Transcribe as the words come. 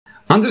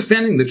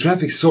Understanding the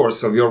traffic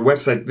source of your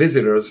website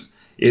visitors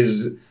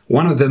is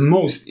one of the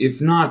most, if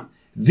not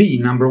the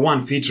number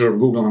one feature of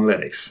Google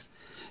Analytics.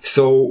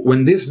 So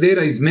when this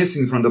data is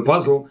missing from the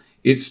puzzle,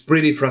 it's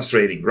pretty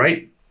frustrating,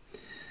 right?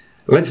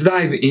 Let's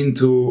dive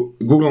into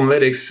Google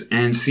Analytics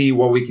and see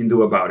what we can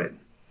do about it.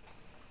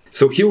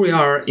 So here we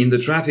are in the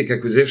traffic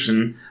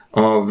acquisition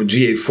of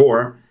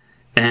GA4,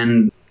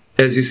 and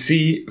as you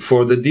see,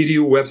 for the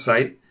DDU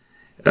website,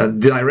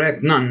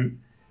 direct none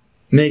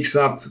makes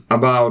up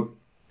about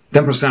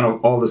 10%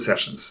 of all the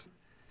sessions.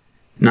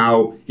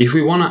 Now, if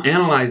we want to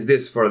analyze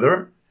this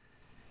further,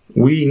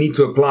 we need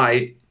to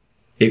apply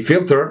a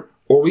filter,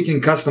 or we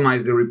can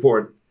customize the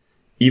report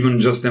even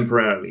just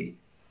temporarily.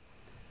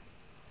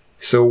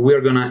 So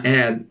we're going to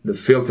add the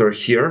filter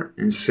here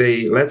and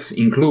say, let's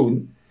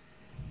include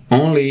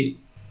only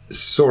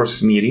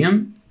source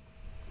medium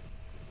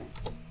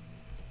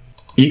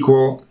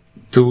equal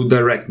to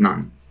direct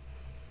none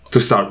to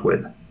start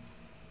with.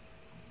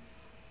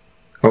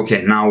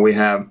 Okay, now we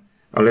have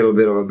a little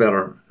bit of a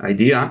better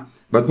idea,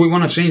 but we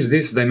want to change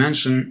this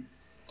dimension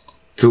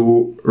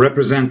to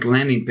represent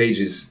landing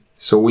pages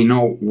so we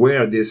know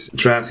where this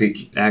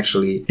traffic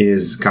actually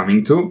is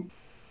coming to.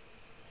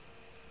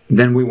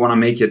 Then we want to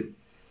make it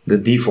the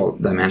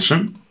default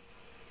dimension.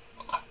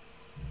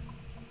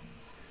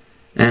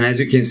 And as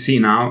you can see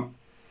now,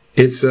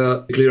 it's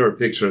a clearer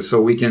picture. So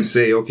we can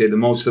say, okay, the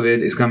most of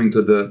it is coming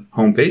to the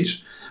home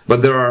page,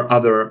 but there are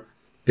other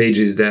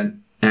pages that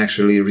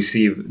actually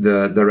receive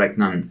the direct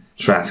none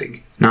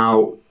traffic.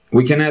 Now,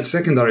 we can add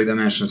secondary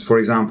dimensions. For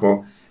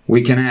example,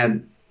 we can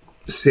add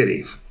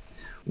city,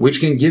 which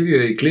can give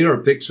you a clearer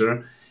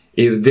picture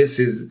if this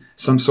is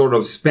some sort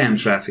of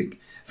spam traffic.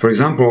 For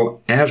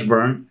example,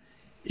 Ashburn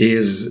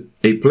is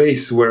a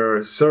place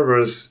where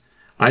servers,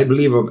 I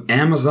believe, of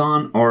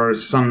Amazon or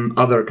some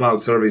other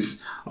cloud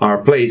service are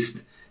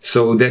placed,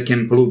 so that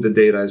can pollute the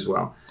data as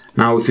well.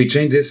 Now, if we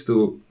change this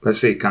to, let's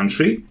say,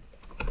 country,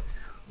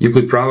 you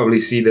could probably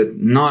see that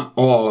not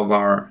all of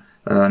our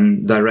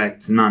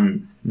direct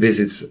none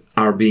visits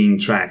are being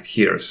tracked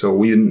here. So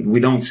we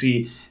don't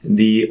see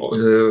the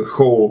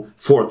whole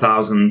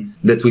 4,000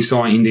 that we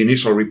saw in the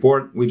initial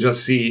report. We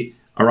just see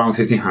around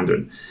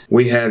 1,500.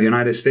 We have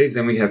United States,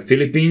 then we have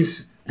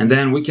Philippines, and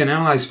then we can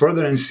analyze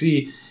further and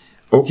see,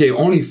 okay,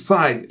 only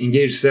 5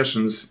 engaged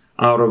sessions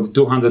out of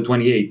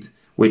 228,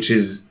 which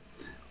is,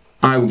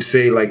 I would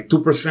say, like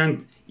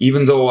 2%,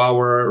 even though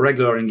our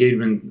regular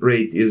engagement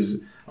rate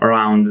is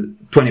around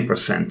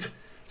 20%.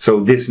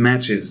 So this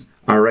matches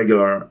our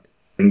regular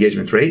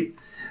engagement rate,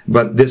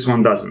 but this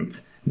one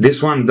doesn't.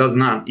 This one does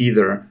not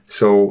either,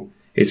 so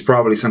it's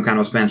probably some kind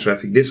of spam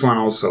traffic. This one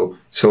also,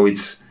 so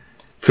it's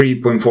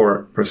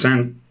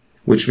 3.4%,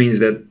 which means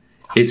that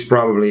it's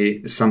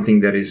probably something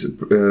that is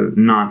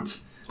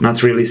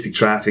not realistic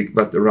traffic,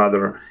 but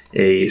rather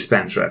a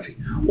spam traffic.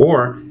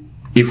 Or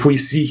if we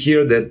see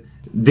here that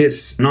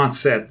this not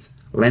set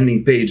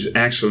landing page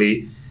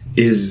actually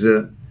is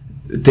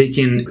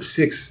taking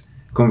 6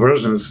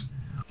 conversions,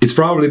 it's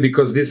probably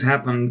because this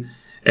happened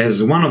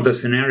as one of the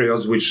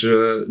scenarios which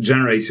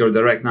generates your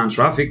direct none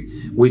traffic,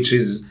 which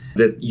is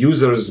that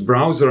user's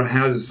browser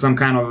has some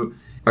kind of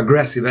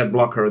aggressive ad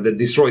blocker that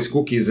destroys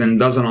cookies and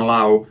doesn't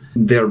allow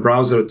their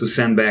browser to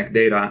send back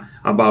data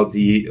about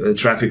the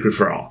traffic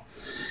referral.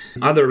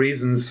 Other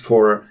reasons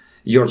for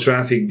your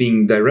traffic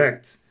being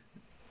direct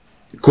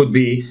could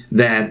be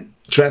that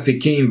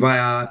traffic came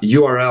via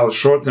URL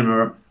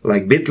shortener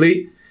like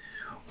bit.ly,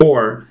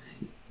 or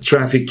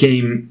traffic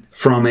came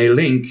from a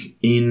link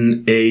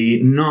in a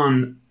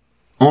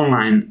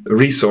non-online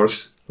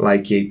resource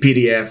like a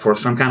PDF or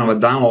some kind of a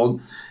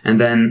download, and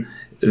then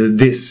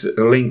this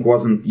link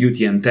wasn't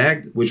UTM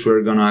tagged, which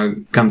we're gonna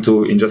come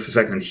to in just a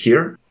second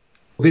here.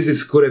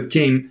 Visits could have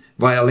came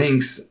via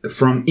links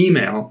from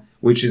email,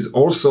 which is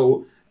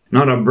also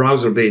not a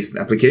browser-based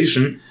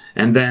application,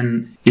 and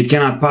then it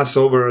cannot pass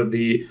over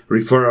the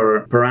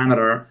referrer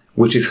parameter,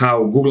 which is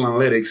how Google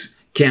Analytics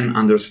can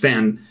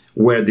understand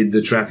where did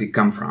the traffic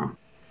come from.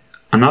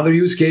 Another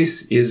use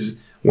case is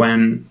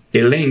when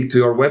a link to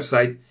your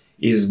website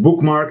is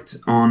bookmarked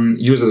on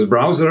user's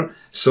browser,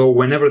 so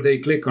whenever they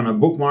click on a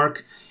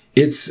bookmark,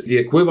 it's the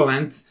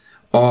equivalent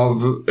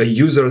of a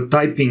user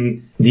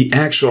typing the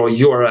actual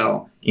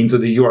URL into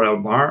the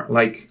URL bar,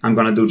 like I'm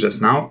gonna do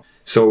just now.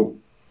 So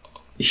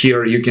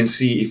here you can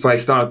see if I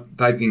start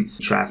typing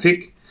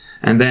traffic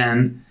and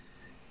then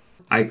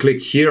I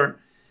click here,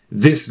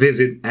 this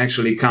visit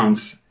actually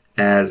counts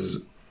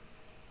as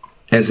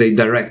a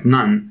direct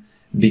none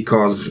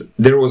because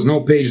there was no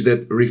page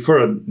that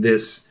referred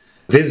this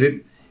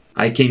visit.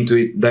 I came to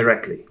it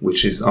directly,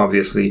 which is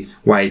obviously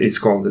why it's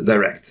called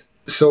direct.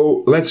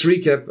 So let's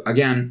recap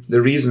again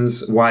the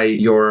reasons why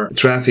your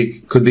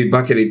traffic could be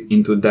bucketed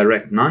into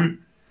direct none.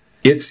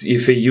 It's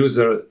if a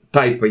user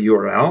type a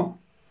URL,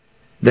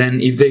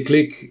 then if they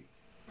click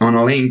on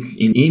a link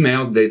in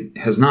email that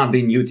has not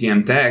been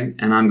UTM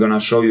tagged, and I'm gonna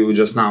show you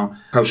just now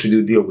how should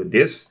you deal with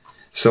this.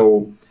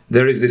 So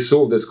there is this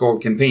tool that's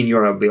called Campaign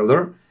URL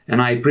Builder, and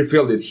I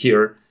pre-filled it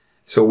here.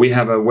 So we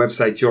have a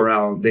website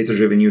URL,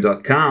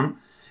 datadrivenew.com,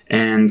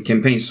 and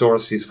campaign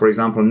source is, for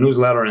example,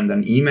 newsletter and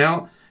then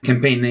email.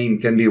 Campaign name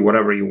can be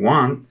whatever you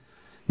want,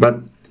 but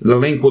the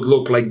link would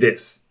look like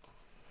this.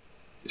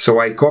 So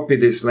I copy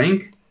this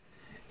link,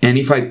 and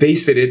if I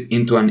pasted it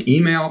into an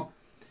email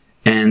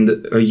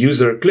and a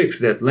user clicks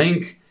that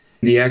link,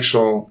 the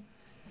actual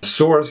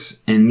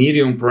source and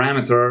medium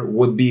parameter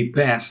would be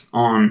passed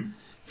on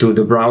to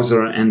the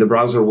browser, and the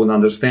browser would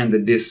understand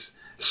that this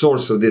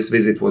source of this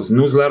visit was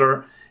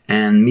newsletter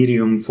and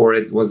medium for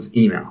it was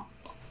email.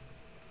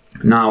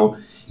 Now,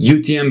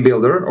 UTM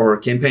Builder or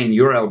Campaign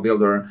URL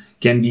Builder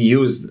can be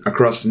used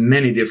across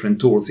many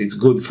different tools. It's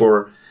good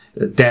for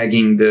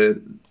tagging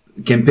the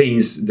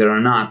campaigns that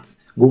are not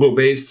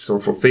Google-based, or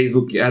for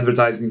Facebook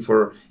advertising,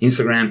 for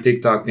Instagram,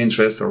 TikTok,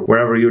 Pinterest, or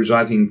wherever you're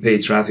driving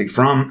paid traffic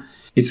from.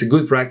 It's a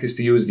good practice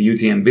to use the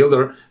UTM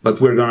Builder, but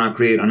we're gonna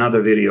create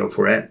another video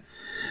for it.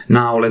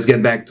 Now let's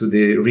get back to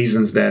the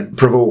reasons that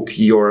provoke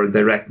your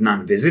direct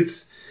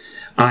non-visits.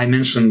 I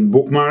mentioned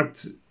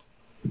bookmarked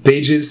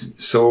pages.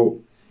 So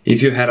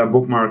if you had a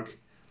bookmark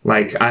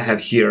like I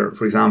have here,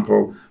 for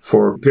example,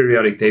 for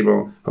periodic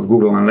table of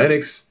Google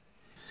Analytics,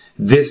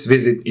 this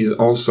visit is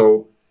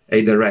also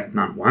a direct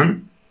non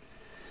one.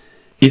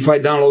 If I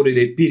downloaded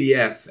a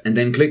PDF and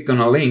then clicked on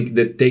a link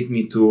that take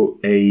me to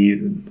a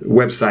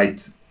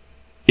website,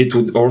 it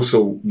would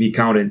also be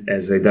counted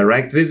as a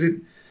direct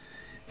visit.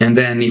 And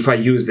then if I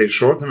used a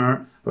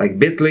shortener like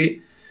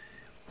bit.ly,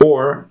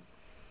 or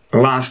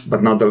last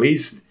but not the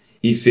least,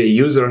 if a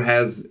user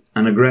has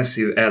an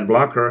aggressive ad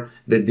blocker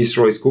that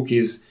destroys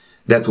cookies,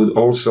 that would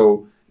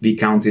also be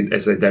counted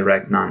as a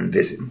direct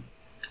non-visit.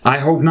 I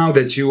hope now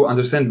that you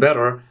understand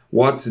better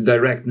what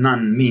direct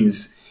none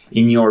means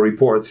in your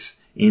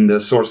reports in the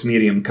source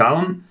medium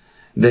column,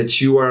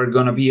 that you are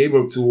going to be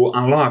able to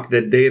unlock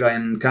that data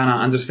and kind of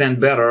understand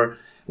better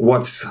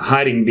what's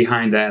hiding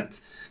behind that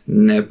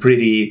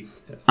pretty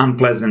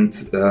unpleasant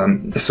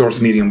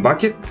source medium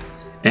bucket.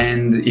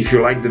 And if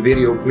you like the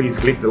video, please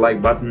click the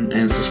like button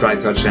and subscribe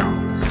to our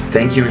channel.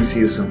 Thank you and see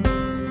you soon.